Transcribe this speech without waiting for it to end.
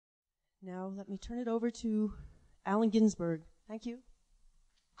Now let me turn it over to Allen Ginsberg. Thank you.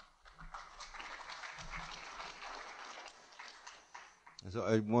 So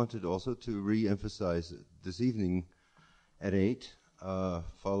I wanted also to re-emphasize this evening at 8,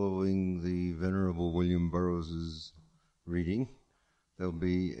 following the Venerable William Burroughs' reading, there'll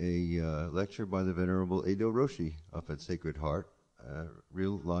be a lecture by the Venerable Eido Roshi up at Sacred Heart, a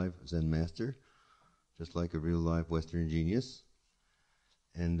real live Zen master, just like a real live Western genius.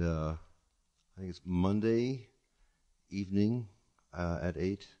 And I think it's Monday evening at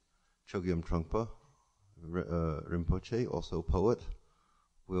 8, Chogyam Trungpa Rinpoche, also poet,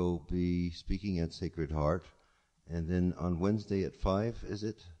 will be speaking at Sacred Heart. And then on Wednesday at 5, is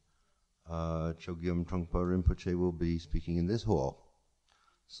it? Chogyam Trungpa Rinpoche will be speaking in this hall.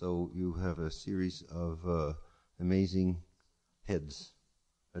 So you have a series of amazing heads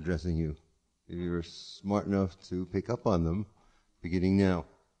addressing you. If you're smart enough to pick up on them, beginning now.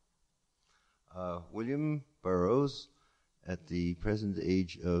 William Burroughs, at the present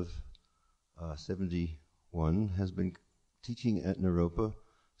age of 71, has been teaching at Naropa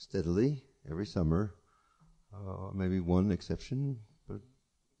steadily every summer. Maybe one exception, but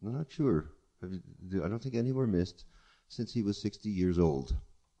I'm not sure. I don't think any were missed since he was 60 years old,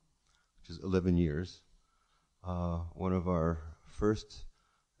 which is 11 years. One of our first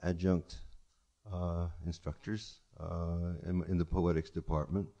adjunct instructors in the poetics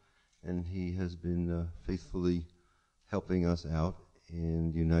department, and he has been faithfully helping us out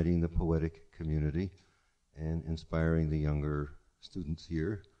in uniting the poetic community and inspiring the younger students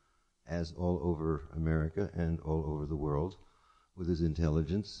here, as all over America and all over the world, with his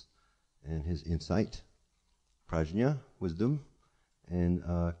intelligence and his insight, prajna, wisdom, and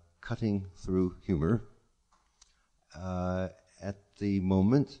cutting through humor. At the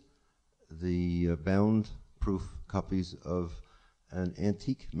moment, the bound proof copies of an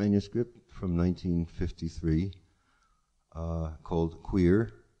antique manuscript from 1953 called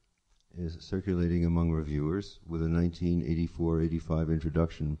Queer is circulating among reviewers, with a 1984-85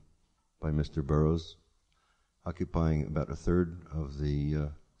 introduction by Mr. Burroughs, occupying about a third of the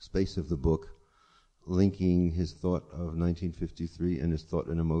space of the book, linking his thought of 1953 and his thought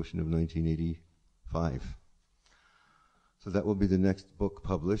and emotion of 1985. So that will be the next book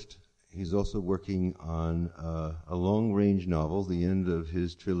published. He's also working on a long-range novel, the end of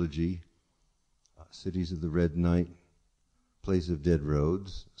his trilogy, Cities of the Red Night, Place of Dead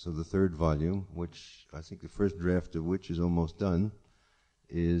Roads. So the third volume, which I think the first draft of which is almost done,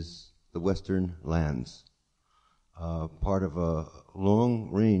 is The Western Lands, part of a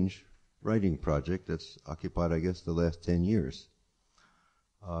long-range writing project that's occupied, I guess, the last 10 years.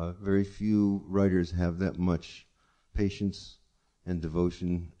 Very few writers have that much patience and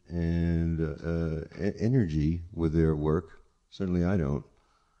devotion and energy with their work. Certainly I don't.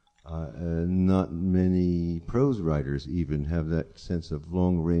 Not many prose writers even have that sense of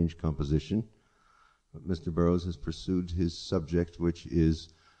long-range composition. But Mr. Burroughs has pursued his subject, which is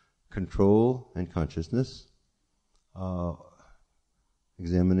control and consciousness,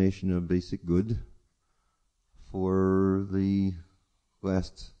 examination of basic good for the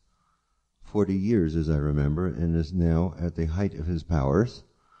last 40 years, as I remember, and is now at the height of his powers,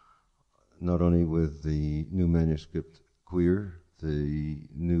 not only with the new manuscript Queer, the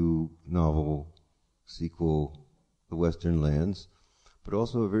new novel sequel, The Western Lands, but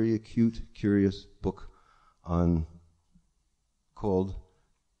also a very acute, curious book called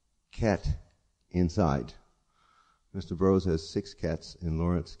Cat Inside. Mr. Burroughs has 6 cats in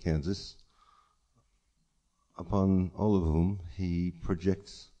Lawrence, Kansas, upon all of whom he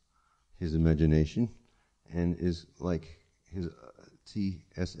projects his imagination and is like his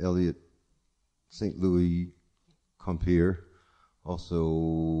T.S. Eliot, St. Louis compeer,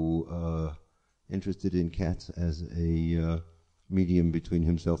 also interested in cats as a medium between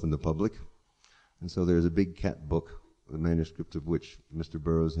himself and the public. And so there's a big cat book, the manuscript of which Mr.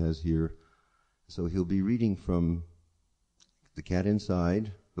 Burroughs has here. So he'll be reading from The Cat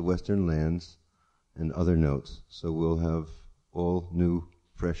Inside, The Western Lands, and other notes. So we'll have all new,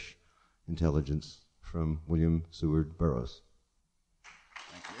 fresh intelligence from William Seward Burroughs.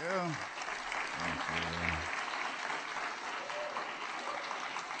 Thank you. Thank you.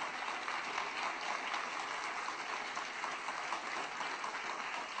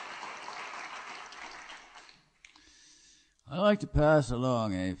 I'd like to pass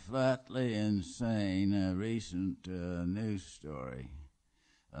along a flatly insane recent news story.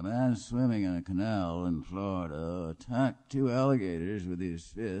 A man swimming in a canal in Florida attacked 2 alligators with his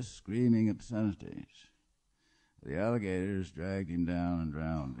fists, screaming obscenities. The alligators dragged him down and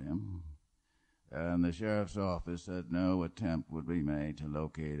drowned him. and the sheriff's office said no attempt would be made to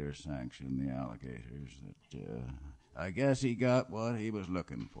locate or sanction the alligators. I guess he got what he was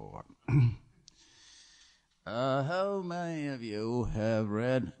looking for. How many of you have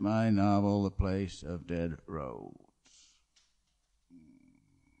read my novel, The Place of Dead Roads?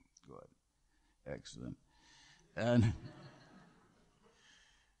 Good. Excellent. And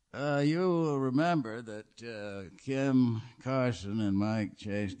you will remember that Kim Carson and Mike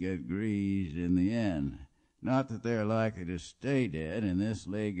Chase get greased in the end. Not that they're likely to stay dead. In this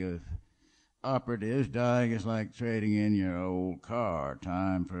league of operatives, dying is like trading in your old car.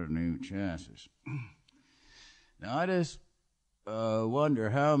 Time for a new chassis. Now, I just wonder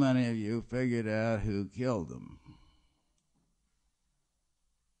how many of you figured out who killed them.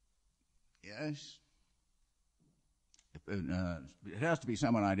 Yes? It has to be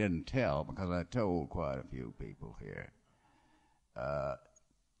someone I didn't tell, because I told quite a few people here.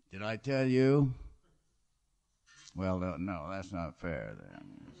 Did I tell you? Well, no, that's not fair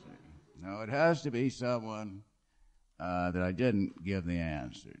then. No, it has to be someone that I didn't give the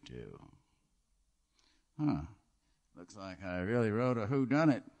answer to. Huh. Looks like I really wrote a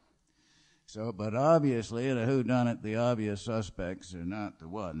whodunit. But obviously in a whodunit, the obvious suspects are not the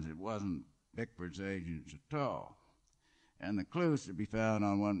ones. It wasn't Bickford's agents at all. And the clues to be found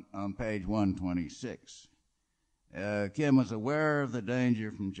on page 126. Kim was aware of the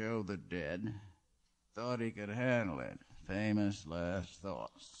danger from Joe the Dead, thought he could handle it. Famous last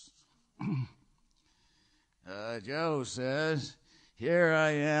thoughts. Joe says, "Here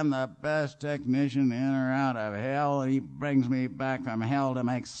I am, the best technician in or out of hell, and he brings me back from hell to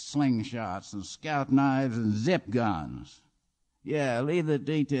make slingshots and scout knives and zip guns. Yeah, leave the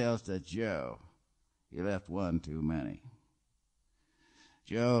details to Joe. He left one too many."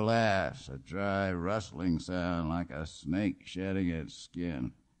 Joe laughs, a dry, rustling sound like a snake shedding its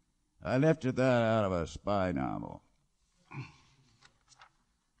skin. I lifted that out of a spy novel.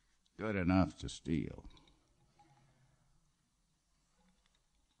 Good enough to steal.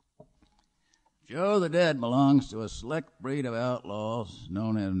 Joe the Dead belongs to a select breed of outlaws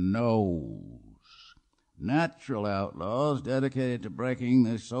known as No's. Natural outlaws dedicated to breaking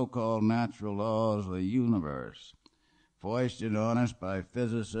the so-called natural laws of the universe, foisted on us by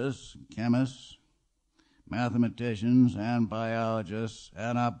physicists, chemists, mathematicians, and biologists,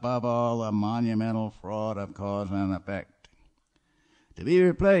 and above all, the monumental fraud of cause and effect, to be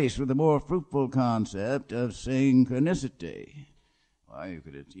replaced with the more fruitful concept of synchronicity. Why,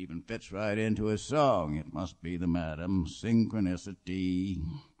 it even fits right into a song. It must be the Madam Synchronicity.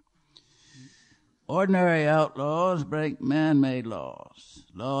 Ordinary outlaws break man-made laws.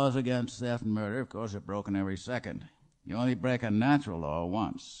 Laws against theft and murder, of course, are broken every second. You only break a natural law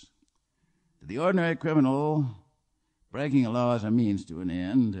once. To the ordinary criminal, breaking a law is a means to an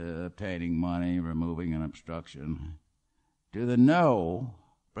end, obtaining money, removing an obstruction. To the No,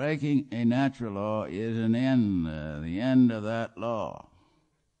 breaking a natural law is an end, the end of that law.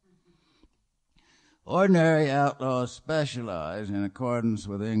 Ordinary outlaws specialize in accordance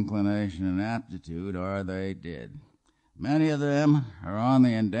with inclination and aptitude, or they did. Many of them are on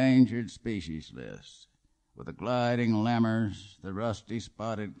the endangered species list, with the gliding lemurs, the rusty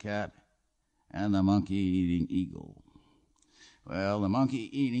spotted cat, and the monkey-eating eagle. Well, the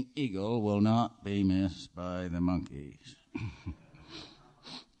monkey-eating eagle will not be missed by the monkeys.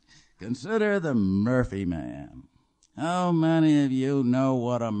 Consider the Murphy Man. How many of you know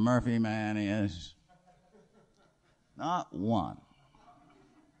what a Murphy Man is? Not one.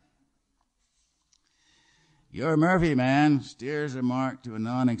 Your Murphy Man steers a mark to a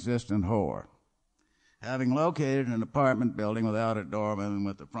non-existent whore, having located an apartment building without a doorman and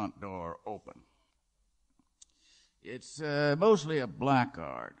with the front door open. It's mostly a black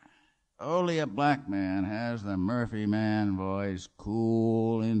art. Only a black man has the Murphy Man voice,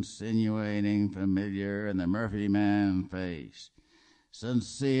 cool, insinuating, familiar, and the Murphy Man face.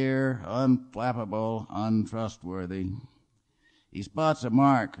 Sincere, unflappable, untrustworthy. He spots a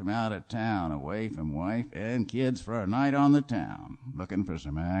mark from out of town, away from wife and kids, for a night on the town. Looking for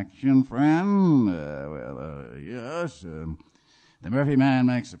some action, friend? Yes. The Murphy Man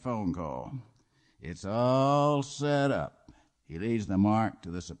makes a phone call. It's all set up. He leads the mark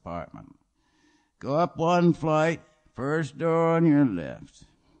to this apartment. Go up one flight, first door on your left.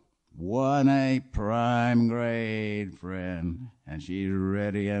 1A prime grade, friend. And she's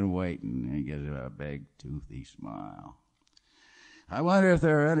ready and waiting. And he gives her a big, toothy smile. I wonder if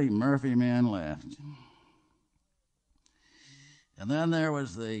there are any Murphy men left. And then there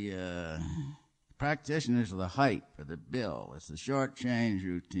was the practitioners of the height for the bill. It's the short change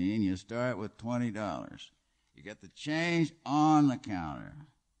routine. You start with $20. You get the change on the counter.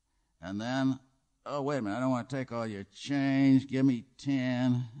 And then "Oh, wait a minute, I don't want to take all your change. Give me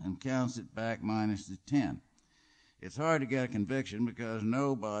 10," and counts it back minus the 10. It's hard to get a conviction because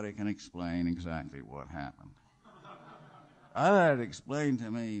nobody can explain exactly what happened. I've had it explained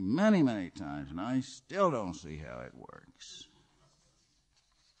to me many, many times, and I still don't see how it works.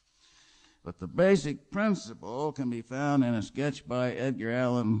 But the basic principle can be found in a sketch by Edgar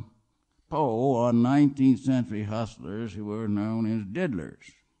Allan Poe on 19th century hustlers who were known as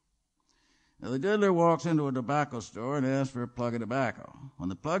diddlers. Now, the diddler walks into a tobacco store and asks for a plug of tobacco. When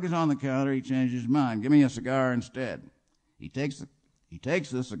the plug is on the counter, he changes his mind. "Give me a cigar instead." He takes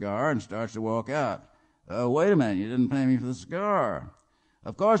the cigar and starts to walk out. "Wait a minute, you didn't pay me for the cigar."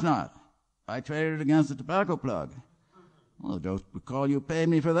 "Of course not. I traded it against the tobacco plug." "Well, I don't recall you paid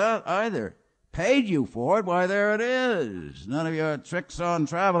me for that either." "Paid you for it? Why, there it is. None of your tricks on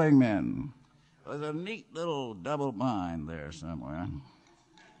traveling men." There's a neat little double bind there somewhere.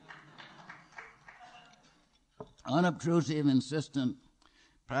 Unobtrusive, insistent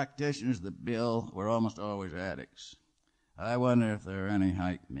practitioners of the bill were almost always addicts. I wonder if there are any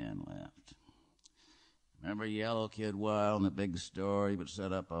hype men left. Remember Yellow Kid Wild in the big store? He would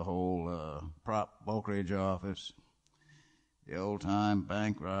set up a whole prop brokerage office. The old-time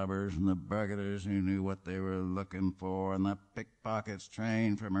bank robbers and the burglars who knew what they were looking for, and the pickpockets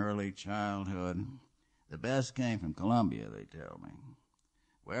trained from early childhood. The best came from Columbia, they tell me.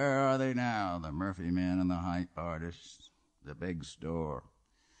 Where are they now, the Murphy men and the hype artists? The big store.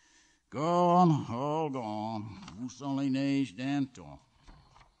 Gone, all gone. Où sont les neiges d'antan?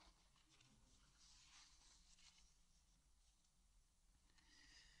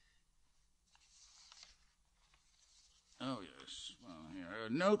 Oh, yes. Well, here.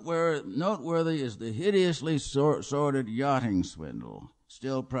 Noteworthy is the hideously sordid yachting swindle,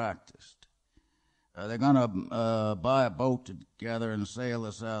 still practiced. They're going to buy a boat together and sail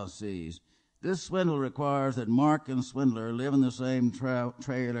the South Seas. This swindle requires that Mark and Swindler live in the same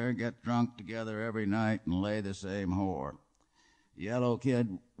trailer, get drunk together every night, and lay the same whore. Yellow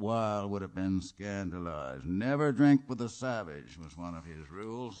Kid Wild would have been scandalized. Never drink with a savage was one of his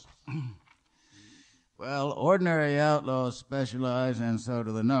rules. Well, ordinary outlaws specialize, and so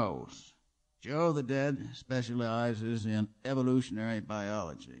do the No's. Joe the Dead specializes in evolutionary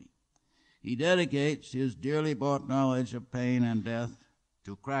biology. He dedicates his dearly bought knowledge of pain and death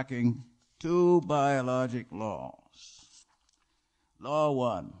to cracking 2 biologic laws. Law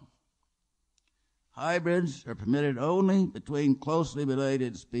 1. Hybrids are permitted only between closely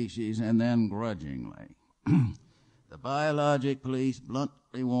related species and then grudgingly. The biologic police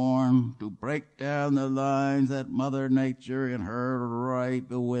bluntly warn to break down the lines that Mother Nature, in her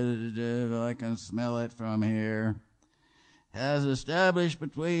ripe wisdom, I can smell it from here, has established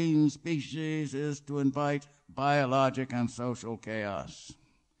between species is to invite biologic and social chaos.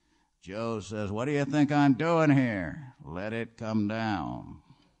 Joe says, "What do you think I'm doing here? Let it come down."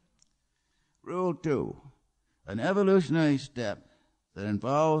 Rule 2. An evolutionary step that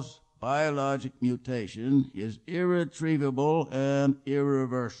involves biologic mutation is irretrievable and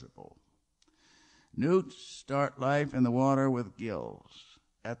irreversible. Newts start life in the water with gills.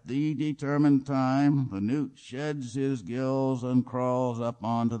 At the determined time, the newt sheds his gills and crawls up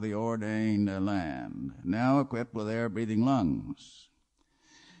onto the ordained land, now equipped with air-breathing lungs.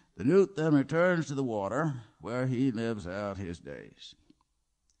 The newt then returns to the water, where he lives out his days.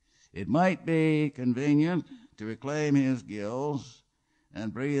 It might be convenient to reclaim his gills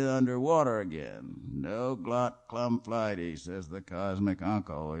and breathe underwater again. No glot clum flighty, says the cosmic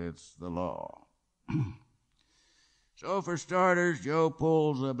uncle. It's the law. So for starters, Joe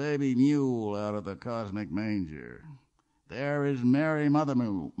pulls a baby mule out of the cosmic manger. There is Mary Mother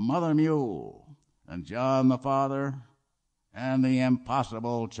Mule, and John the father, and the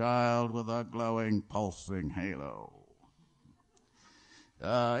impossible child with a glowing, pulsing halo.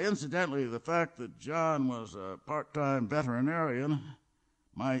 Incidentally, the fact that John was a part-time veterinarian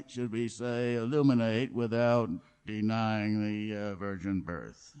might, should we say, illuminate without denying the virgin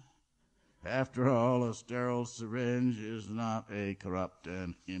birth. After all, a sterile syringe is not a corrupt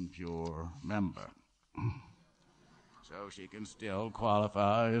and impure member. So she can still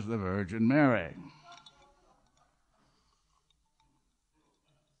qualify as the Virgin Mary.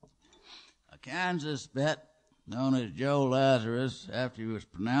 A Kansas vet known as Joe Lazarus, after he was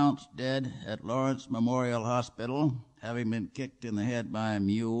pronounced dead at Lawrence Memorial Hospital, having been kicked in the head by a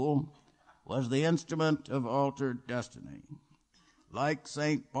mule, was the instrument of altered destiny. Like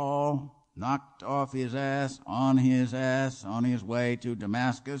St. Paul, knocked off his ass on his way to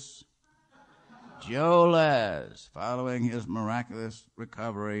Damascus, Joe Laz, following his miraculous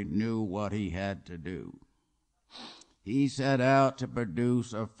recovery, knew what he had to do. He set out to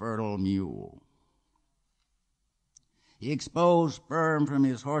produce a fertile mule. He exposed sperm from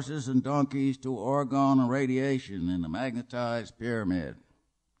his horses and donkeys to orgone radiation in the magnetized pyramid.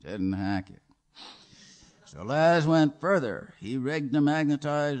 Didn't hack it. So Laz went further. He rigged the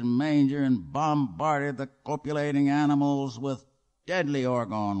magnetized manger and bombarded the copulating animals with deadly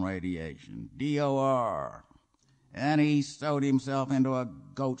orgone radiation, DOR. And he sewed himself into a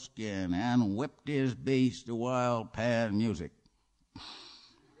goat skin and whipped his beast to wild pan music.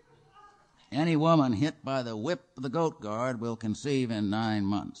 Any woman hit by the whip of the goat guard will conceive in 9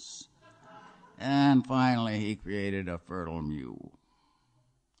 months. And finally, he created a fertile mule.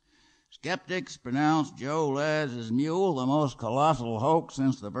 Skeptics pronounced Joe Laz's mule the most colossal hoax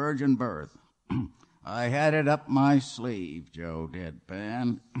since the virgin birth. I had it up my sleeve, Joe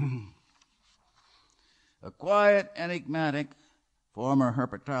deadpanned. A quiet, enigmatic former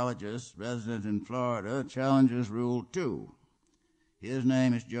herpetologist resident in Florida challenges Rule 2. His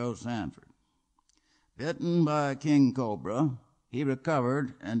name is Joe Sanford. Bitten by a king cobra, he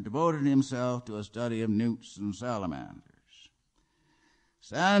recovered and devoted himself to a study of newts and salamanders.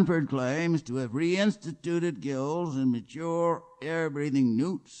 Sanford claims to have reinstituted gills in mature air-breathing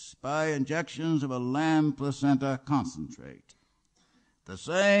newts by injections of a lamb placenta concentrate. The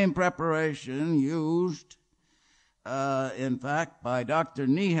same preparation used, in fact, by Dr.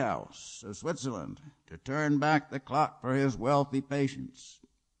 Niehaus of Switzerland to turn back the clock for his wealthy patients.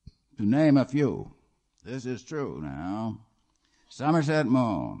 To name a few. This is true now. Somerset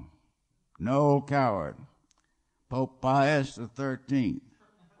Maugham, Noel Coward, Pope Pius XIII,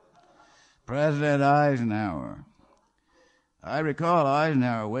 President Eisenhower. I recall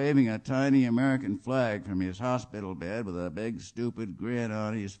Eisenhower waving a tiny American flag from his hospital bed with a big stupid grin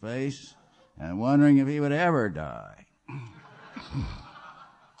on his face and wondering if he would ever die.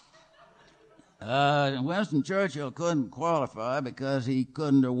 Winston Churchill couldn't qualify because he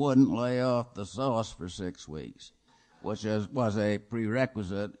couldn't or wouldn't lay off the sauce for 6 weeks, which was a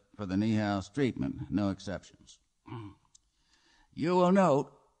prerequisite for the Niehaus treatment, no exceptions. You will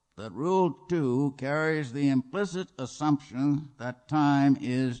note that Rule 2 carries the implicit assumption that time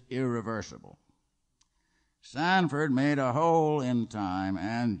is irreversible. Sanford made a hole in time,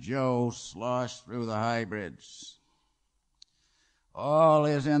 and Joe sloshed through the hybrids. All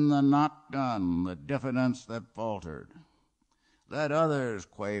is in the not done, the diffidence that faltered. Let others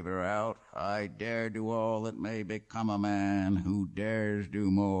quaver out, I dare do all that may become a man, who dares do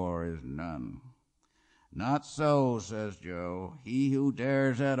more is none. Not so, says Joe, he who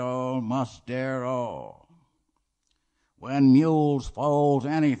dares at all must dare all. When mules foals,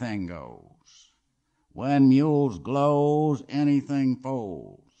 anything goes. When mules glows, anything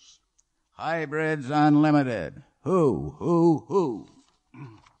folds. Hybrids unlimited. Who?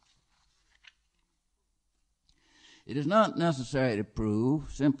 It is not necessary to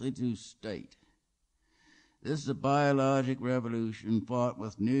prove, simply to state. This is a biologic revolution fought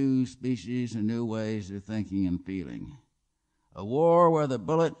with new species and new ways of thinking and feeling. A war where the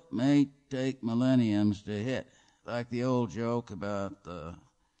bullet may take millenniums to hit, like the old joke about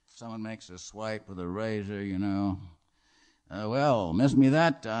someone makes a swipe with a razor, you know. Well, miss me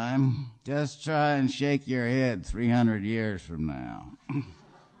that time. Just try and shake your head 300 years from now.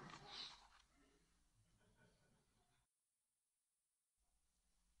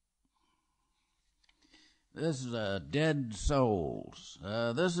 This is Dead Souls.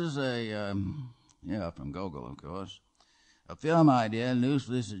 This is from Gogol, of course, a film idea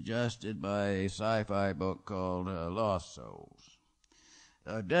loosely suggested by a sci-fi book called Lost Souls.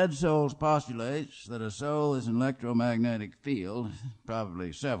 Dead Souls postulates that a soul is an electromagnetic field,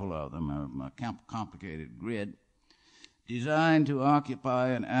 probably several of them, a complicated grid, designed to occupy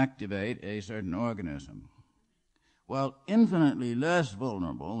and activate a certain organism. While infinitely less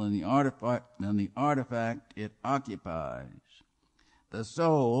vulnerable than the artifact it occupies, the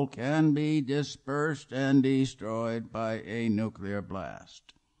soul can be dispersed and destroyed by a nuclear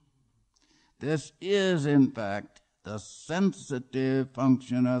blast. This is, in fact, the sensitive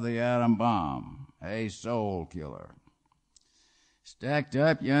function of the atom bomb, a soul killer. Stacked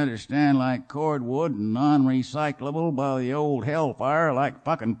up, you understand, like cordwood and non-recyclable by the old hellfire like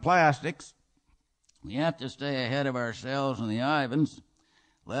fucking plastics. We have to stay ahead of ourselves and the Ivans,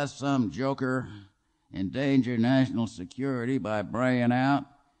 lest some joker endanger national security by braying out,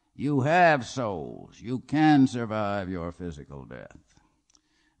 "You have souls. You can survive your physical death."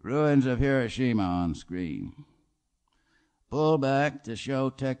 Ruins of Hiroshima on screen. Pull back to show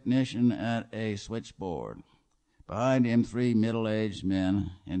technician at a switchboard. Behind him, 3 middle-aged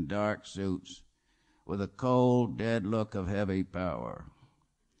men in dark suits with a cold, dead look of heavy power.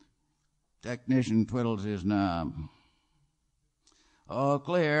 Technician twiddles his knob. "All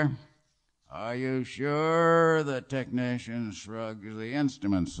clear. Are you sure? The technician shrugs. The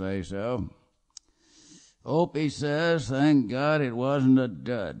instruments say so. Opie says, thank God it wasn't a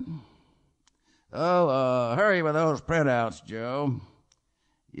dud. Oh, hurry with those printouts, Joe.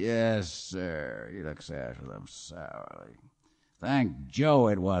 Yes, sir. He looks after them sourly. Thank Joe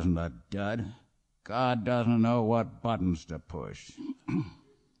it wasn't a dud. God doesn't know what buttons to push.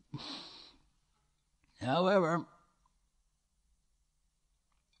 However,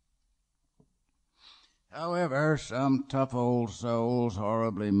 some tough old souls,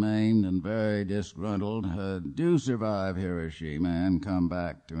 horribly maimed and very disgruntled, do survive Hiroshima and come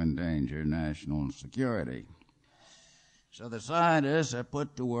back to endanger national security. So the scientists are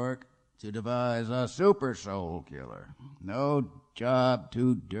put to work to devise a super soul killer. No job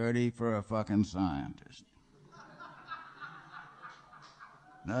too dirty for a fucking scientist.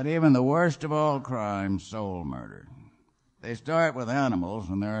 Not even the worst of all crimes, soul murder. They start with animals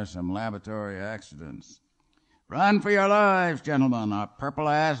when there are some laboratory accidents. Run for your lives, gentlemen. A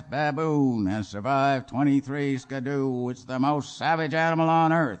purple-ass baboon has survived 23 skidoo. It's the most savage animal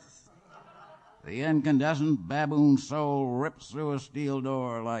on earth. The incandescent baboon soul rips through a steel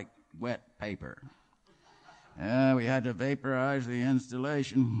door like wet paper. We had to vaporize the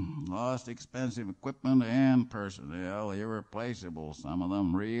installation. Lost expensive equipment and personnel. Irreplaceable, some of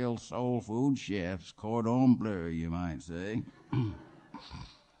them. Real soul food chefs. Cordon bleu, you might say.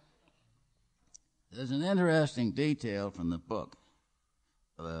 There's an interesting detail from the book.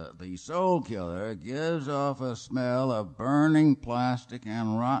 The soul killer gives off a smell of burning plastic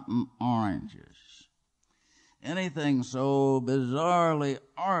and rotten oranges. Anything so bizarrely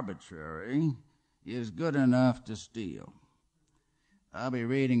arbitrary is good enough to steal. I'll be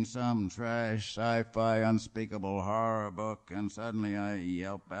reading some trash sci-fi unspeakable horror book and suddenly I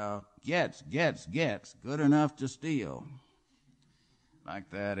yelp out, gets, good enough to steal. Like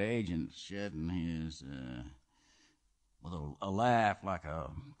that agent shedding his, with a laugh like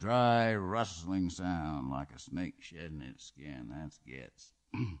a dry rustling sound, like a snake shedding its skin. That's gets.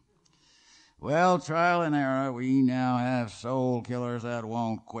 Well, trial and error, we now have soul killers that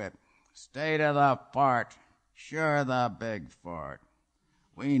won't quit. State of the fart. Sure, the big fart.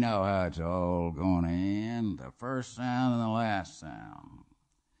 We know how it's all going to end. The first sound and the last sound.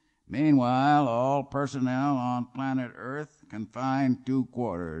 Meanwhile, all personnel on planet Earth confined to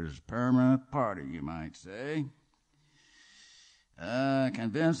quarters. Permanent party, you might say.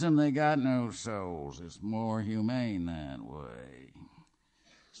 Convince them they got no souls. It's more humane that way.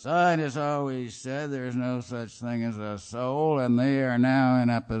 Scientists always said there's no such thing as a soul, and they are now in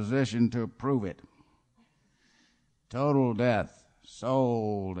a position to prove it. Total death,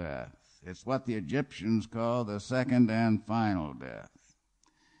 soul death. It's what the Egyptians call the second and final death.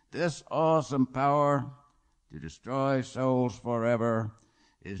 This awesome power to destroy souls forever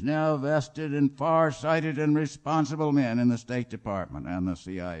is now vested in far-sighted and responsible men in the State Department and the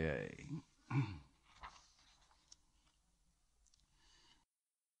CIA.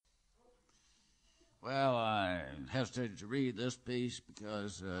 Well, I hesitated to read this piece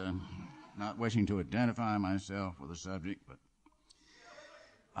because, not wishing to identify myself with the subject, but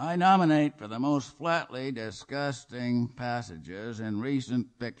I nominate for the most flatly disgusting passages in recent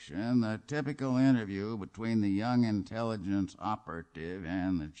fiction the typical interview between the young intelligence operative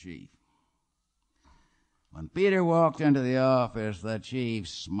and the chief. When Peter walked into the office, the chief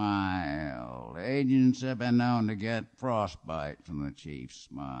smiled. Agents have been known to get frostbite from the chief's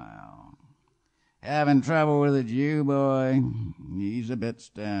smile. Having trouble with a Jew boy? He's a bit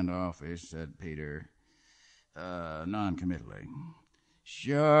standoffish, said Peter, noncommittally.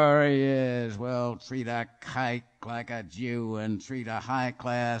 Sure he is. Well, treat a kike like a Jew and treat a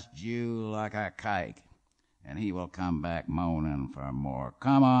high-class Jew like a kike, and he will come back moaning for more.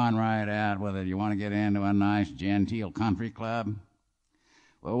 Come on right out with it. You want to get into a nice, genteel country club?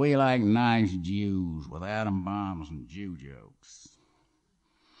 Well, we like nice Jews with atom bombs and Jew jokes.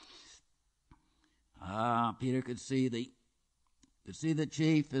 Peter could see the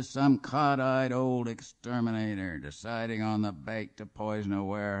chief as some cod-eyed old exterminator deciding on the bait to poison a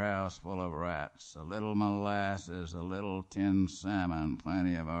warehouse full of rats. A little molasses, a little tinned salmon,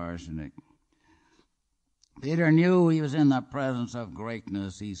 plenty of arsenic. Peter knew he was in the presence of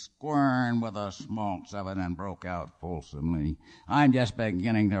greatness. He squirmed with the smalts of it and broke out fulsomely. I'm just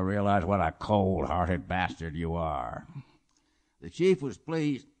beginning to realize what a cold-hearted bastard you are. The chief was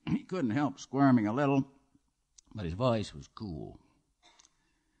pleased. He couldn't help squirming a little, but his voice was cool.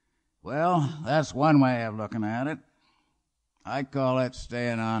 Well, that's one way of looking at it. I call it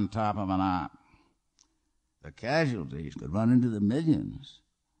staying on top of an op. The casualties could run into the millions.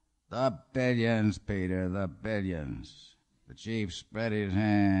 The billions, Peter, the billions. The chief spread his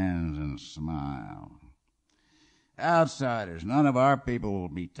hands and smiled. Outsiders, none of our people will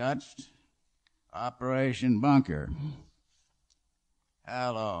be touched. Operation Bunker.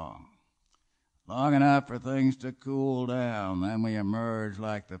 How long? Long enough for things to cool down, then we emerge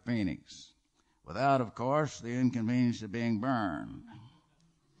like the phoenix. Without, of course, the inconvenience of being burned.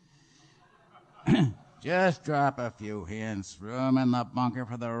 Just drop a few hints. Room in the bunker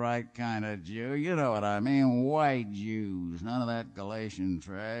for the right kind of Jew. You know what I mean. White Jews. None of that Galatian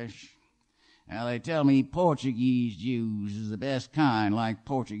trash. Now, they tell me Portuguese Jews is the best kind, like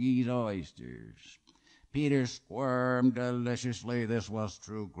Portuguese oysters. Peter squirmed deliciously. This was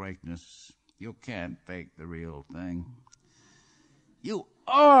true greatness. You can't fake the real thing. You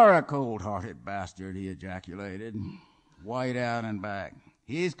are a cold-hearted bastard, he ejaculated. White out and back.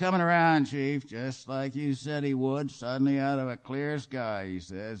 He's coming around, Chief, just like you said he would, suddenly out of a clear sky, he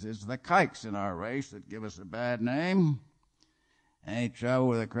says. It's the kikes in our race that give us a bad name. Any trouble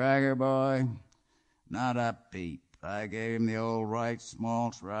with the Cracker boy? Not a peep. I gave him the old right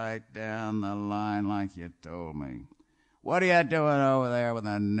smaltz right down the line like you told me. What are you doing over there with the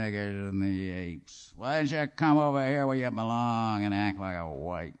niggers and the apes? Why didn't you come over here where you belong and act like a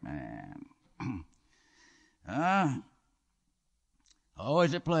white man? Huh?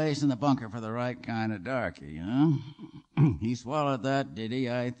 Always a place in the bunker for the right kind of darky, huh? He swallowed that, did he?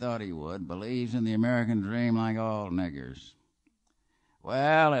 I thought he would. Believes in the American dream like all niggers.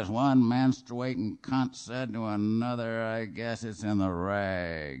 Well, as one menstruating cunt said to another, I guess it's in the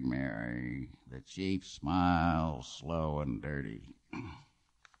rag, Mary. The chief smiled, slow and dirty.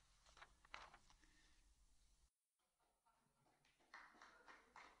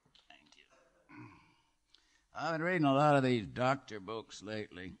 I've been reading a lot of these doctor books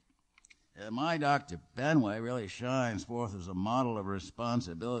lately. My Dr. Benway really shines forth as a model of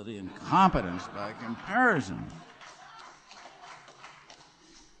responsibility and competence by comparison.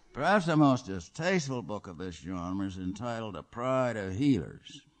 Perhaps the most distasteful book of this genre is entitled A Pride of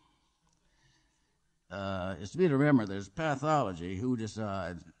Healers. It's to be remembered there's pathology. Who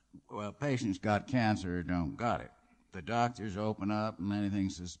decides, well, patient's got cancer or don't got it? The doctors open up, and anything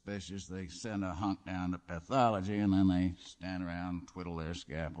suspicious, they send a hunk down to pathology, and then they stand around, twiddle their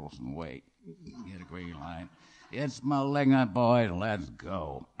scalpels, and wait. Get a green light. It's malignant, boys. Let's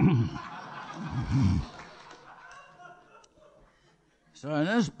go. So in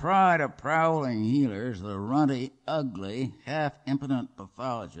this pride of prowling healers, the runty, ugly, half-impotent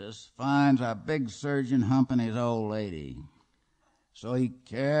pathologist finds a big surgeon humping his old lady. So he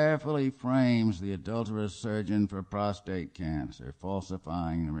carefully frames the adulterous surgeon for prostate cancer,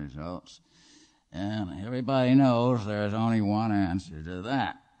 falsifying the results. And everybody knows there's only one answer to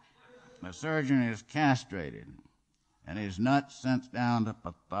that. The surgeon is castrated, and his nuts sent down to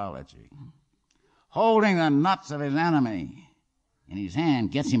pathology. Holding the nuts of his enemy in his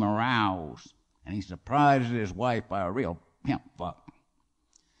hand gets him aroused, and he surprises his wife by a real pimp fuck.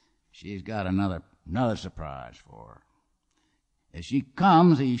 She's got another surprise for her. As she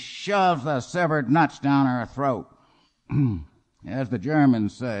comes, he shoves the severed nuts down her throat. As the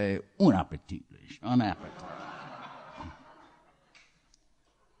Germans say, unappetitlich, unappetitlich.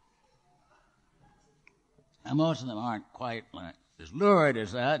 And most of them aren't quite as lurid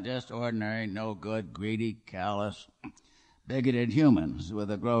as that, just ordinary, no good, greedy, callous, bigoted humans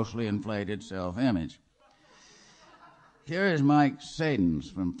with a grossly inflated self-image. Here is Mike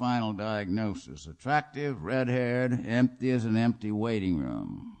Sadens from Final Diagnosis. Attractive, red-haired, empty as an empty waiting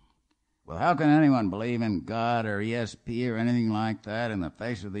room. Well, how can anyone believe in God or ESP or anything like that in the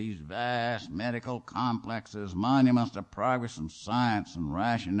face of these vast medical complexes, monuments to progress and science and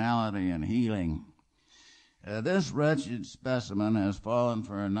rationality and healing? This wretched specimen has fallen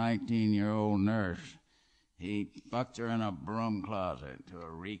for a 19-year-old nurse. He fucked her in a broom closet to a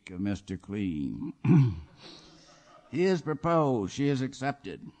reek of Mr. Clean. He has proposed. She is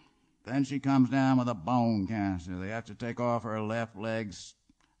accepted. Then she comes down with a bone cancer. They have to take off her left leg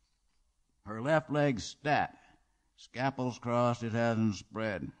stat. Scalpels crossed, it hasn't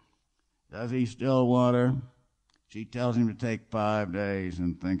spread. Does he still want her? She tells him to take 5 days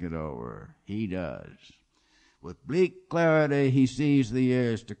and think it over. He does. With bleak clarity, he sees the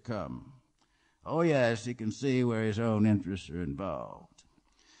years to come. Oh, yes, he can see where his own interests are involved.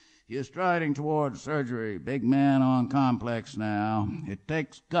 He is striding towards surgery. Big man on complex now. It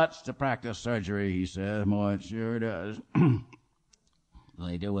takes guts to practice surgery, he says. Boy, it sure does.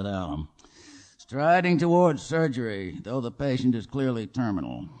 They do without him. Striding towards surgery, though the patient is clearly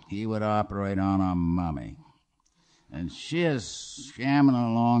terminal. He would operate on a mummy. And she is shamming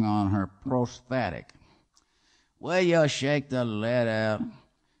along on her prosthetic. Will you shake the lead out?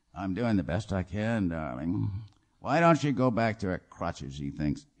 I'm doing the best I can, darling. Why don't you go back to her crutches, he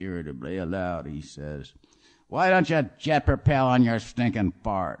thinks irritably. Aloud, he says, why don't you jet propel on your stinking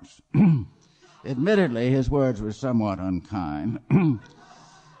farts? Admittedly, his words were somewhat unkind.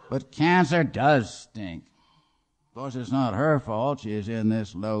 But cancer does stink. Of course, it's not her fault she is in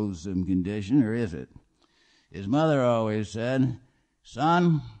this loathsome condition, or is it? His mother always said,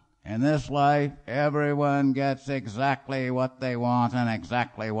 son, in this life, everyone gets exactly what they want and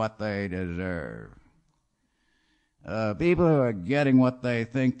exactly what they deserve. People who are getting what they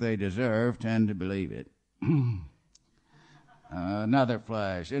think they deserve tend to believe it. Another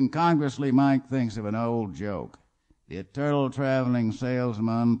flash. Incongruously, Mike thinks of an old joke. The eternal traveling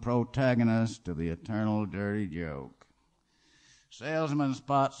salesman, protagonist to the eternal dirty joke. Salesman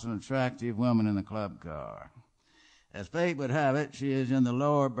spots an attractive woman in the club car. As fate would have it, she is in the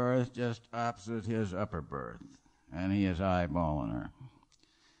lower berth just opposite his upper berth, and he is eyeballing her.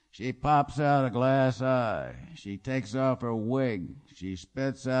 She pops out a glass eye. She takes off her wig. She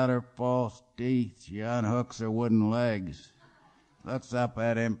spits out her false teeth. She unhooks her wooden legs. Looks up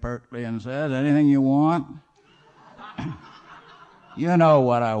at him pertly and says, anything you want? You know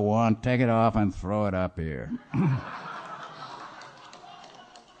what I want. Take it off and throw it up here.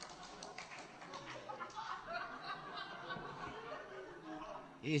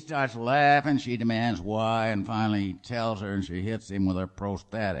 He starts laughing. She demands why, and finally he tells her, and she hits him with her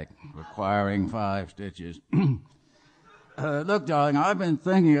prosthetic, requiring 5 stitches. Look, darling, I've been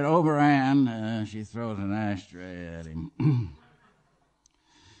thinking it over, and she throws an ashtray at him.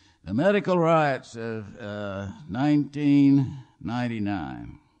 The medical riots of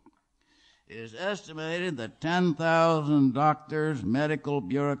 1999. It is estimated that 10,000 doctors, medical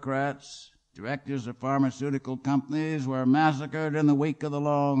bureaucrats, directors of pharmaceutical companies were massacred in the week of the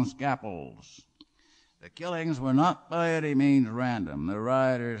long scalpels. The killings were not by any means random. The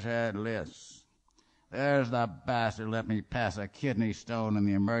rioters had lists. There's the bastard let me pass a kidney stone in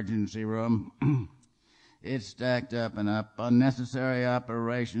the emergency room. It's stacked up and up. Unnecessary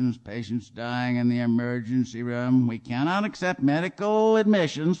operations, patients dying in the emergency room. We cannot accept medical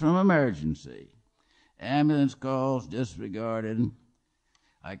admissions from emergency. Ambulance calls disregarded.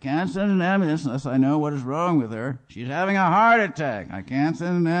 I can't send an ambulance unless I know what is wrong with her. She's having a heart attack. I can't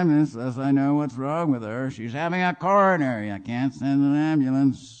send an ambulance unless I know what's wrong with her. She's having a coronary. I can't send an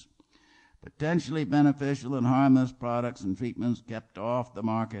ambulance. Potentially beneficial and harmless products and treatments kept off the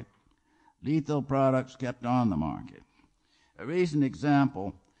market. Lethal products kept on the market. A recent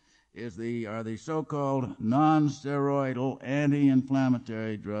example are the so-called non-steroidal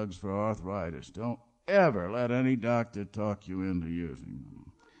anti-inflammatory drugs for arthritis. Don't ever let any doctor talk you into using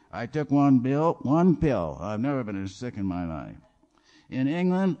them. I took one pill. I've never been as sick in my life. In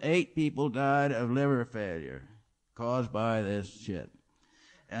England, 8 people died of liver failure caused by this shit.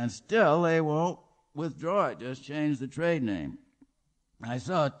 And still they won't withdraw it, just change the trade name. I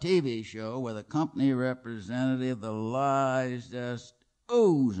saw a TV show where the company representative, the lies just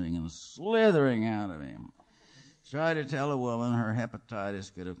oozing and slithering out of him, tried to tell a woman her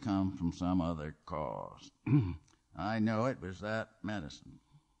hepatitis could have come from some other cause. I know it was that medicine.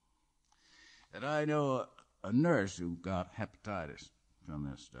 And I know a nurse who got hepatitis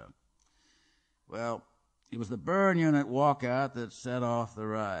from this stuff. Well, it was the burn unit walkout that set off the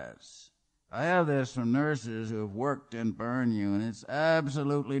riots. I have this from nurses who have worked in burn units.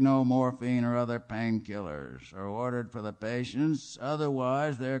 Absolutely no morphine or other painkillers are ordered for the patients.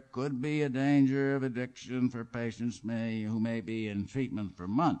 Otherwise, there could be a danger of addiction for patients who may be in treatment for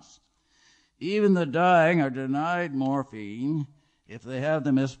months. Even the dying are denied morphine if they have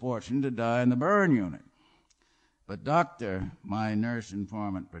the misfortune to die in the burn unit. But doctor, my nurse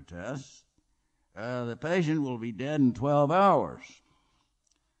informant protests, the patient will be dead in 12 hours.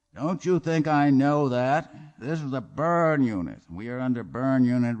 Don't you think I know that? This is a burn unit. We are under burn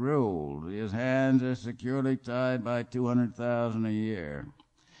unit rules. His hands are securely tied by $200,000 a year.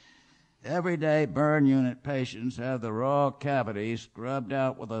 Every day, burn unit patients have the raw cavity scrubbed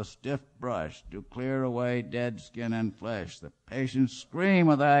out with a stiff brush to clear away dead skin and flesh. The patients scream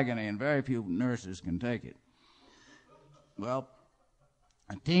with agony, and very few nurses can take it. Well,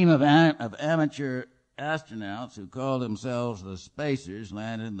 a team of amateur astronauts who call themselves the Spacers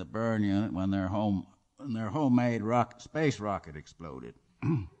landed in the burn unit when their homemade space rocket exploded.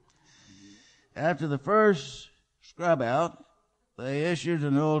 After the first scrub out, they issued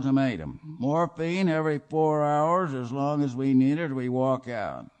an ultimatum. Morphine every 4 hours. As long as we need it, we walk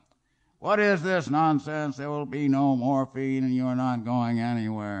out. What is this nonsense? There will be no morphine and you're not going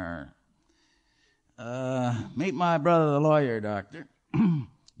anywhere. Meet my brother, the lawyer, doctor.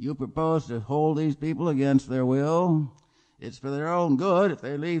 You propose to hold these people against their will? It's for their own good. If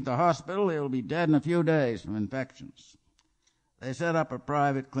they leave the hospital, they will be dead in a few days from infections. They set up a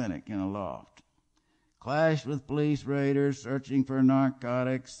private clinic in a loft. Clashed with police raiders searching for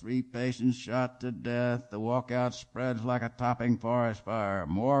narcotics. 3 patients shot to death. The walkout spreads like a topping forest fire.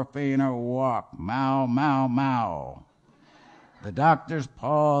 Morphine or walk. Mow, mow, mow. The doctors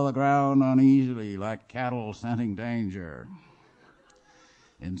paw the ground uneasily like cattle scenting danger.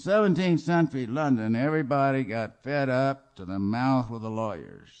 In 17th century London, everybody got fed up to the mouth with the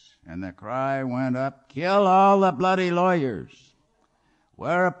lawyers, and the cry went up, "Kill all the bloody lawyers!"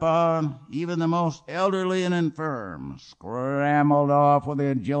 Whereupon even the most elderly and infirm scrambled off with the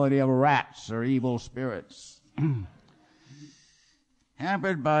agility of rats or evil spirits.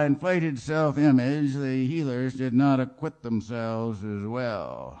 Hampered by inflated self-image, the healers did not acquit themselves as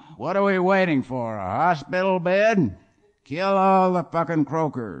well. What are we waiting for, a hospital bed? Kill all the fucking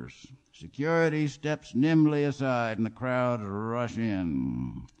croakers. Security steps nimbly aside and the crowds rush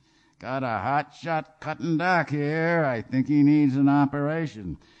in. Got a hotshot cutting doc here. I think he needs an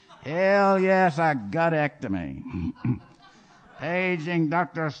operation. Hell yes, a gutectomy. Paging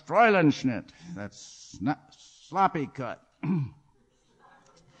Dr. Streulenschnitt. That's not sloppy cut.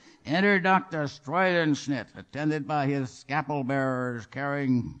 Enter Dr. Streulenschnitt, attended by his scalpel bearers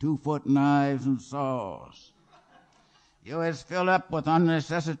carrying 2-foot knives and saws. You is filled up with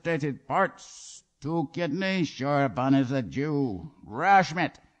unnecessitated parts. 2 kidneys, sure bun is a Jew.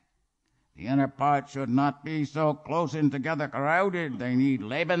 Rashmit. The inner parts should not be so close in together crowded. They need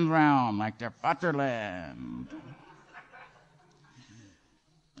Lebensraum like their Vaterland.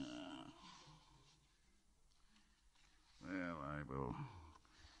 Well, I will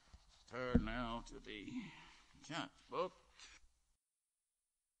turn now to the cat book.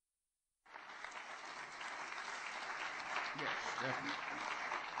 Yes, definitely.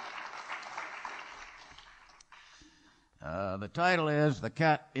 The title is The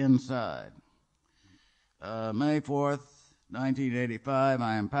Cat Inside. May 4th, 1985,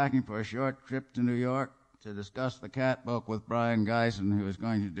 I am packing for a short trip to New York to discuss the cat book with Brian Geisen, who is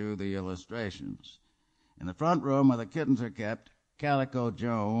going to do the illustrations. In the front room where the kittens are kept, Calico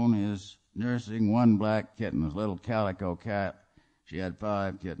Joan is nursing 1 black kitten, a little calico cat. She had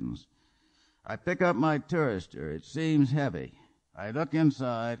 5 kittens. I pick up my tourister. It seems heavy. I look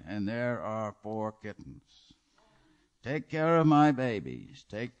inside, and there are 4 kittens. Take care of my babies.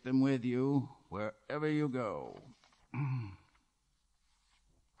 Take them with you wherever you go. Yes.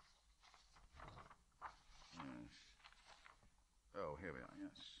 Oh, here we are,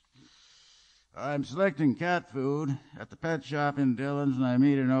 yes. I'm selecting cat food at the pet shop in Dillon's, and I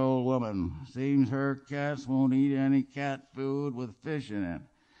meet an old woman. Seems her cats won't eat any cat food with fish in it.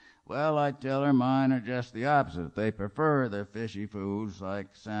 Well, I tell her mine are just the opposite. They prefer the fishy foods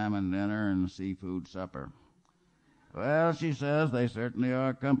like salmon dinner and seafood supper. Well, she says they certainly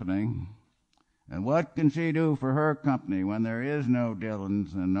are company. And what can she do for her company when there is no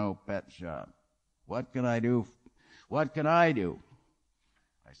Dillon's and no pet shop? What can I do? What can I do?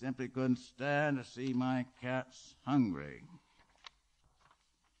 I simply couldn't stand to see my cats hungry.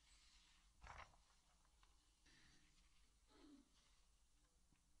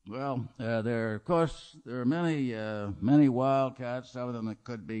 Well, there are many wild cats, some of them that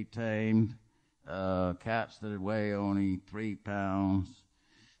could be tamed. Cats that weigh only 3 pounds.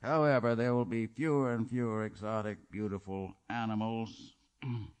 However, there will be fewer and fewer exotic, beautiful animals.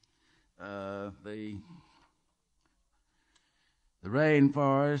 The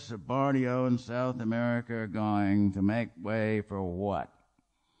rainforests of Borneo and South America are going to make way for what?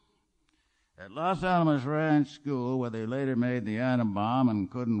 At Los Alamos Ranch School, where they later made the atom bomb and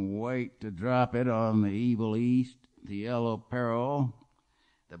couldn't wait to drop it on the evil East, the Yellow Peril,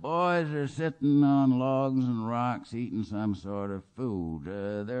 the boys are sitting on logs and rocks eating some sort of food.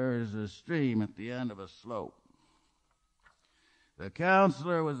 There's a stream at the end of a slope. The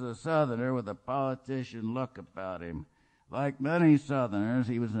counselor was a Southerner with a politician look about him. Like many Southerners,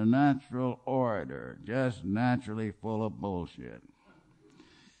 he was a natural orator, just naturally full of bullshit.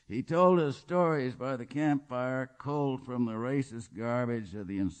 He told us stories by the campfire, culled from the racist garbage of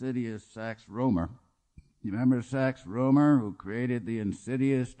the insidious Sax Rohmer. You remember Sax Rohmer, who created the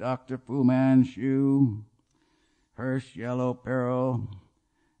insidious Dr. Fu Manchu, Hirsch Yellow Peril?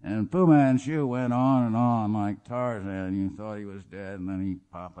 And Fu Manchu went on like Tarzan. You thought he was dead, and then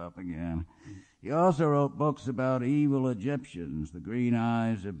he'd pop up again. He also wrote books about evil Egyptians, The Green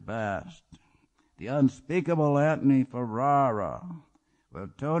Eyes of Bast, The Unspeakable Antony Ferrara. Well,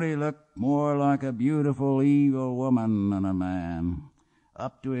 Tony looked more like a beautiful, evil woman than a man,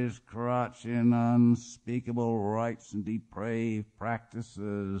 up to his crotch in unspeakable rites and depraved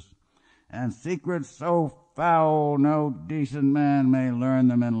practices, and secrets so foul no decent man may learn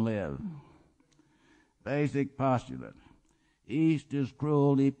them and live. Basic postulate. East is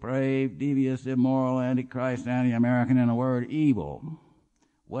cruel, depraved, devious, immoral, antichrist, anti-American, in a word, evil.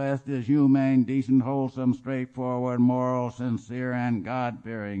 West is humane, decent, wholesome, straightforward, moral, sincere, and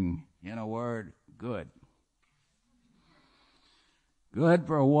God-fearing, in a word, good. Good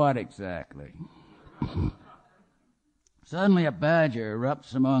for what exactly? Suddenly a badger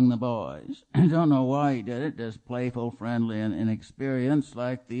erupts among the boys. I don't know why he did it, just playful, friendly, and inexperienced,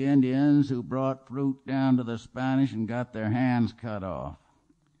 like the Indians who brought fruit down to the Spanish and got their hands cut off.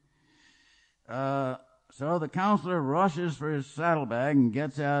 So the counselor rushes for his saddlebag and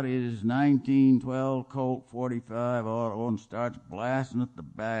gets out his 1912 Colt 45 auto and starts blasting at the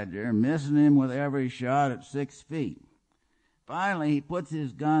badger, missing him with every shot at 6 feet. Finally, he puts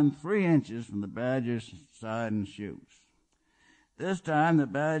his gun 3 inches from the badger's side and shoots. This time, the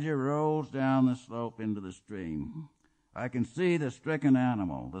badger rolls down the slope into the stream. I can see the stricken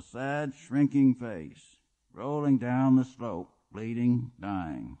animal, the sad, shrinking face, rolling down the slope, bleeding,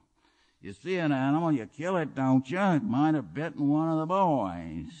 dying. You see an animal, you kill it, don't you? It might have bitten one of the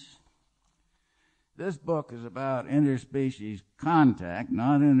boys. This book is about interspecies contact,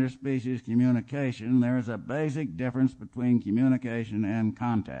 not interspecies communication. There is a basic difference between communication and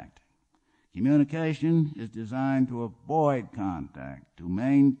contact. Communication is designed to avoid contact, to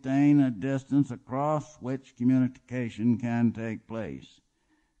maintain a distance across which communication can take place.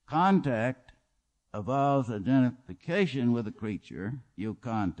 Contact involves identification with the creature you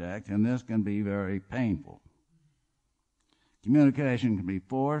contact, and this can be very painful. Communication can be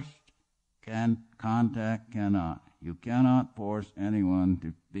forced, contact cannot. You cannot force anyone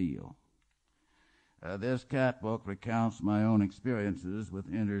to feel. This cat book recounts my own experiences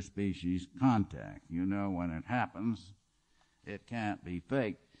with interspecies contact. You know, when it happens, it can't be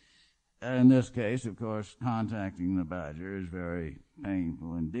faked. In this case, of course, contacting the badger is very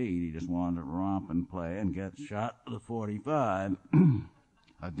painful indeed. He just wanted to romp and play and get shot with a 45.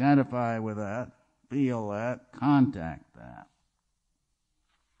 Identify with that, feel that, contact that.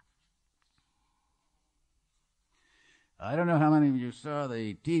 I don't know how many of you saw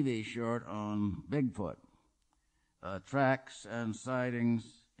the TV short on Bigfoot, tracks and sightings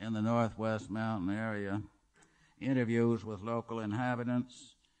in the Northwest Mountain area, interviews with local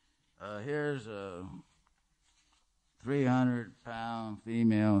inhabitants. Here's a 300-pound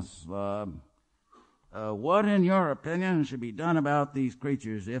female slob. What, in your opinion, should be done about these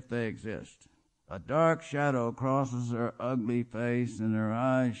creatures if they exist? A dark shadow crosses her ugly face and her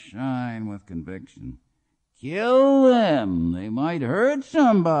eyes shine with conviction. Kill them. They might hurt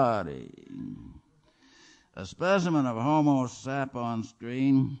somebody. A specimen of Homo sap on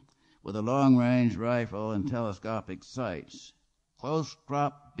screen with a long-range rifle and telescopic sights.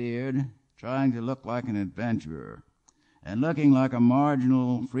 Close-cropped beard, trying to look like an adventurer, and looking like a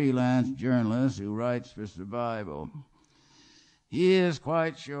marginal freelance journalist who writes for survival. He is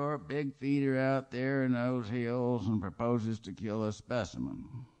quite sure big feet are out there in those hills and proposes to kill a specimen.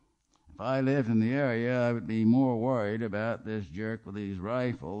 If I lived in the area, I would be more worried about this jerk with his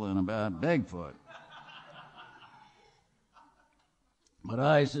rifle than about Bigfoot. But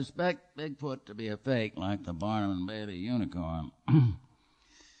I suspect Bigfoot to be a fake, like the Barnum and Bailey unicorn.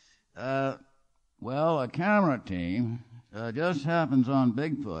 Well, a camera team just happens on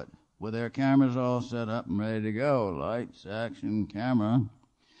Bigfoot, with their cameras all set up and ready to go. Lights, action, camera.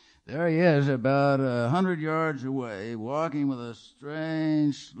 There he is, about 100 yards away, walking with a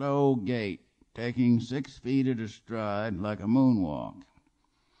strange, slow gait, taking 6 feet at a stride like a moonwalk.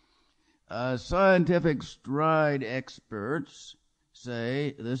 Scientific stride experts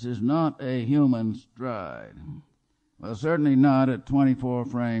say this is not a human stride. Well, certainly not at 24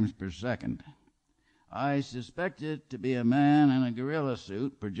 frames per second. I suspect it to be a man in a gorilla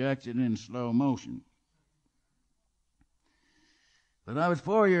suit projected in slow motion. When I was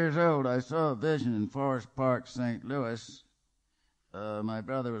 4 years old, I saw a vision in Forest Park, St. Louis. My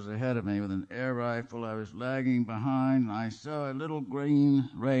brother was ahead of me with an air rifle. I was lagging behind, and I saw a little green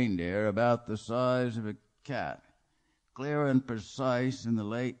reindeer about the size of a cat, clear and precise in the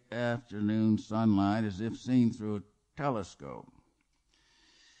late afternoon sunlight as if seen through a telescope.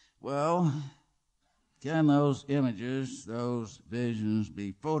 Well, can those images, those visions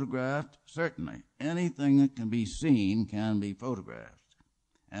be photographed? Certainly. Anything that can be seen can be photographed.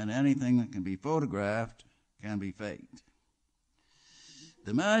 And anything that can be photographed can be faked.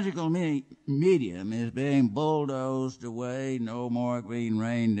 The magical medium is being bulldozed away. No more green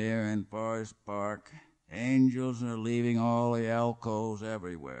reindeer in Forest Park. Angels are leaving all the alcoves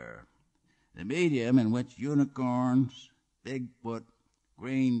everywhere. The medium in which unicorns, Bigfoot,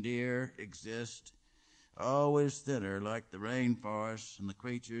 green deer exist, always thinner like the rainforests and the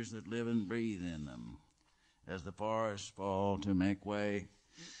creatures that live and breathe in them. As the forests fall to make way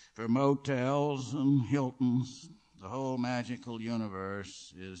for motels and Hiltons, the whole magical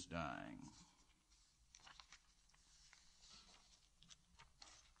universe is dying.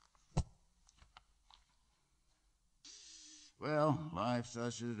 Well, life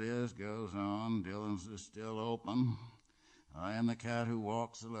such as it is goes on. Dillon's is still open. I am the cat who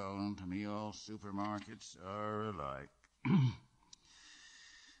walks alone. To me, all supermarkets are alike.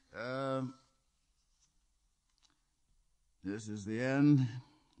 This is the end.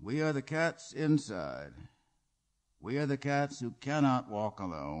 We are the cats inside. We are the cats who cannot walk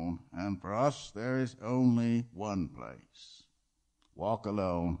alone, and for us there is only one place. Walk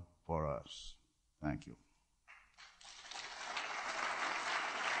alone for us. Thank you.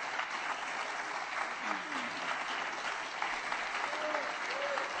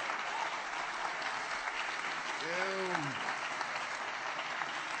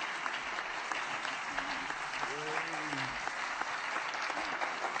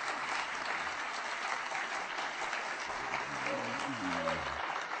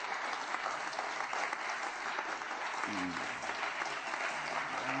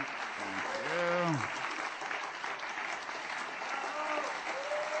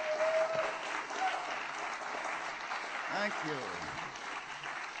 Thank you.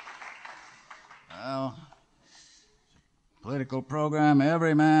 Well, political program,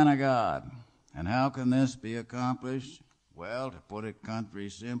 every man a God. And how can this be accomplished? Well, to put it country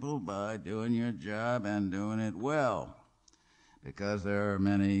simple, by doing your job and doing it well. Because there are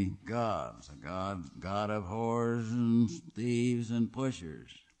many gods. A God of whores and thieves and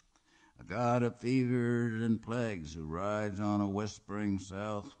pushers. A God of fevers and plagues who rides on a whispering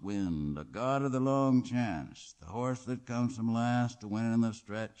south wind. A God of the long chance, the horse that comes from last to win in the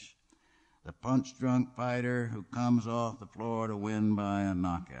stretch. The punch-drunk fighter who comes off the floor to win by a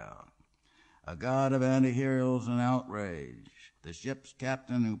knockout. A God of anti-heroes and outrage. The ship's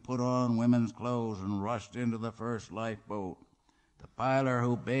captain who put on women's clothes and rushed into the first lifeboat. The pilot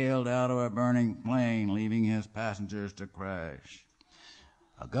who bailed out of a burning plane, leaving his passengers to crash.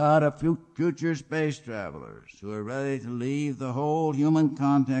 A God of future space travelers who are ready to leave the whole human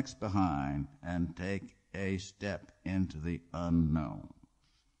context behind and take a step into the unknown.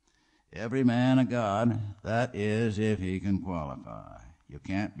 Every man a God, that is, if he can qualify. You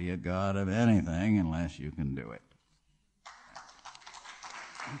can't be a God of anything unless you can do it.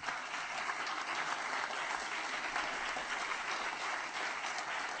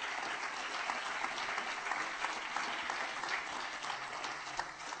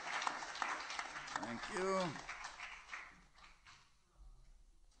 Thank you.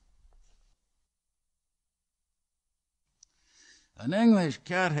 An English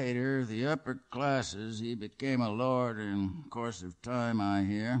cat-hater of the upper classes, he became a lord in course of time, I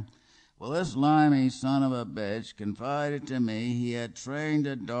hear. Well, this limey son of a bitch confided to me he had trained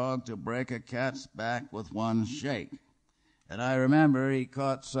a dog to break a cat's back with one shake. And I remember he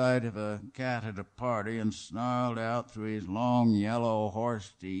caught sight of a cat at a party and snarled out through his long yellow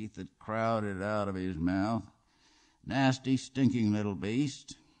horse teeth that crowded out of his mouth, "Nasty, stinking little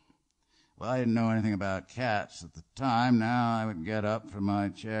beast." Well, I didn't know anything about cats at the time. Now I would get up from my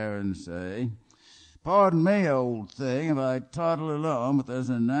chair and say, "Pardon me, old thing, if I toddle along, but there's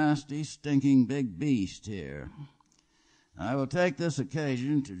a nasty, stinking big beast here." I will take this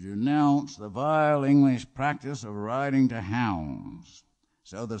occasion to denounce the vile English practice of riding to hounds,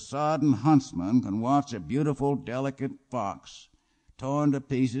 so the sodden huntsman can watch a beautiful, delicate fox torn to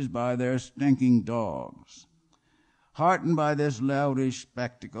pieces by their stinking dogs. Heartened by this loutish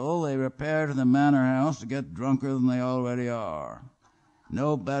spectacle, they repair to the manor house to get drunker than they already are.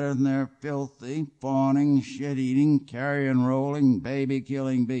 No better than their filthy, fawning, shit-eating, carrion-rolling,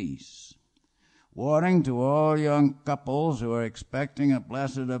 baby-killing beasts. Warning to all young couples who are expecting a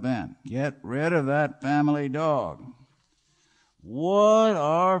blessed event: get rid of that family dog. What,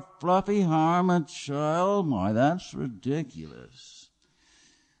 our Fluffy harm a child? Why, that's ridiculous.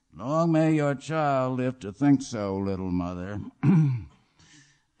 Long may your child live to think so, little mother.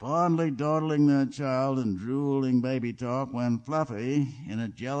 Fondly dawdling the child and drooling baby talk when Fluffy, in a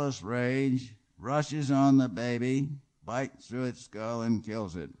jealous rage, rushes on the baby, bites through its skull, and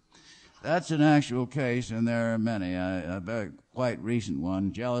kills it. That's an actual case, and there are many. A very quite recent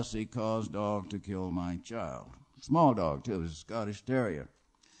one. Jealousy caused dog to kill my child. Small dog, too. It was a Scottish Terrier.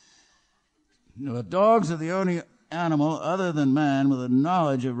 You know, dogs are the only animal other than man with a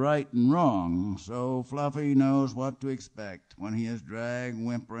knowledge of right and wrong, so Fluffy knows what to expect when he is dragged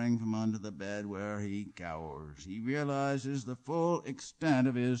whimpering from under the bed where he cowers. He realizes the full extent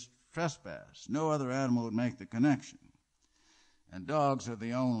of his trespass. No other animal would make the connection. And dogs are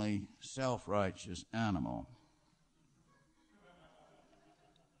the only self-righteous animal.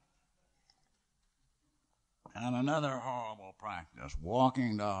 And another horrible practice,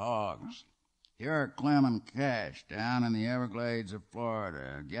 walking the hogs. Here are Clem and Cash down in the Everglades of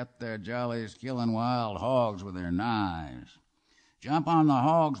Florida. Get their jollies killing wild hogs with their knives. Jump on the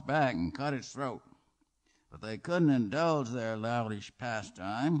hog's back and cut its throat. But they couldn't indulge their loutish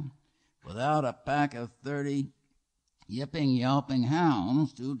pastime without a pack of 30 yipping, yelping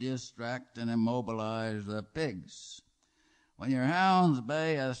hounds to distract and immobilize the pigs. When your hounds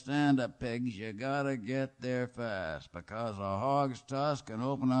bay a stand of pigs, you gotta get there fast, because a hog's tusk can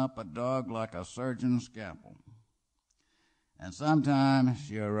open up a dog like a surgeon's scalpel. And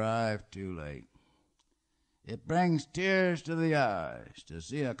sometimes you arrive too late. It brings tears to the eyes to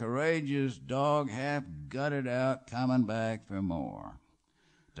see a courageous dog half gutted out coming back for more.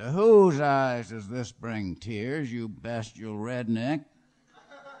 To whose eyes does this bring tears, you bestial redneck?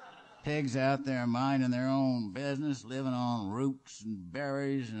 Pigs out there minding their own business, living on roots and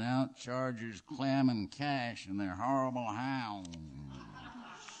berries, and outchargers Clem and Cash and their horrible hounds.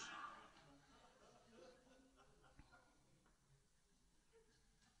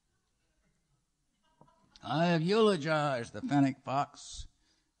 I have eulogized the fennec fox,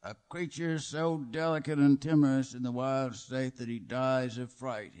 a creature so delicate and timorous in the wild state that he dies of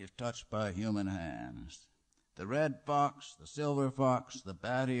fright if touched by human hands. The red fox, the silver fox, the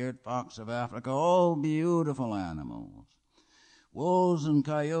bat-eared fox of Africa, all beautiful animals. Wolves and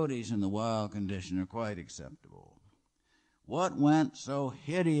coyotes in the wild condition are quite acceptable. What went so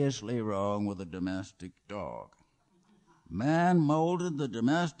hideously wrong with the domestic dog? Man molded the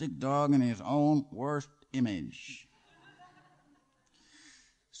domestic dog in his own worst image.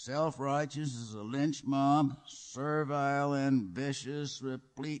 Self-righteous as a lynch mob, servile and vicious,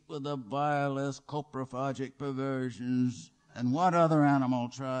 replete with the vilest coprophagic perversions. And what other animal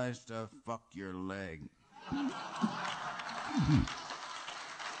tries to fuck your leg?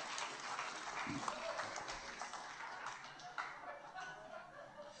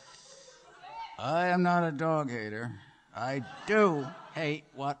 I am not a dog hater. I do hate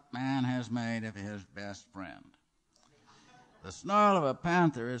what man has made of his best friend. The snarl of a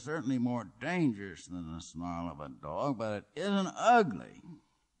panther is certainly more dangerous than the snarl of a dog, but it isn't ugly,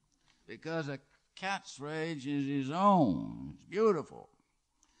 because a cat's rage is his own. It's beautiful.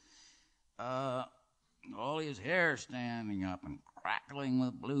 All his hair standing up and crackling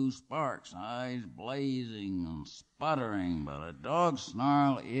with blue sparks, eyes blazing and sputtering, but a dog's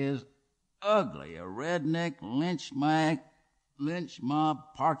snarl is ugly, a redneck lynch mob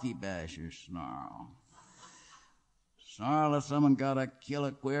parky basher snarl. Snarl if someone got a kill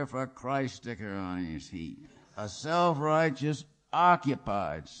it queer for a Christ sticker on his heap. A self-righteous,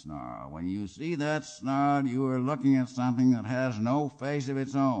 occupied snarl. When you see that snarl, you are looking at something that has no face of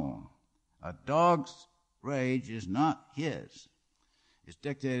its own. A dog's rage is not his. It's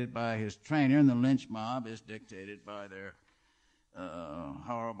dictated by his trainer, and the lynch mob is dictated by their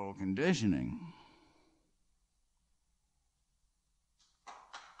horrible conditioning.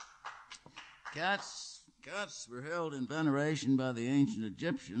 Cats were held in veneration by the ancient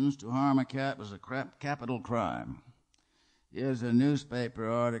Egyptians. To harm a cat was a capital crime. Here's a newspaper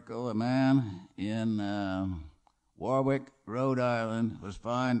article. A man in Warwick, Rhode Island, was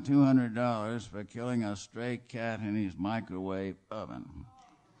fined $200 for killing a stray cat in his microwave oven.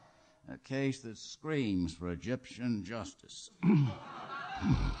 A case that screams for Egyptian justice.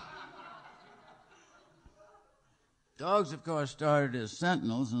 Dogs, of course, started as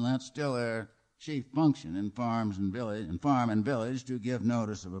sentinels, and that's still their chief function in farm and village, to give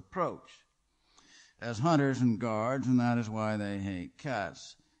notice of approach, as hunters and guards, and that is why they hate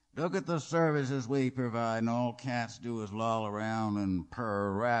cats. Look at the services we provide, and all cats do is loll around and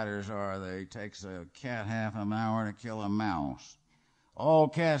purr. Ratters are they. Takes a cat half an hour to kill a mouse. All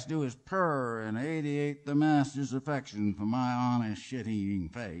cats do is purr and radiate the master's affection for my honest shit-eating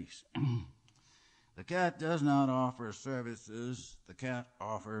face. The cat does not offer services. The cat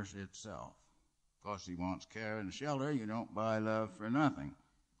offers itself. Of course, he wants care and shelter. You don't buy love for nothing.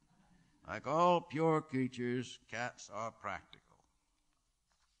 Like all pure creatures, cats are practical.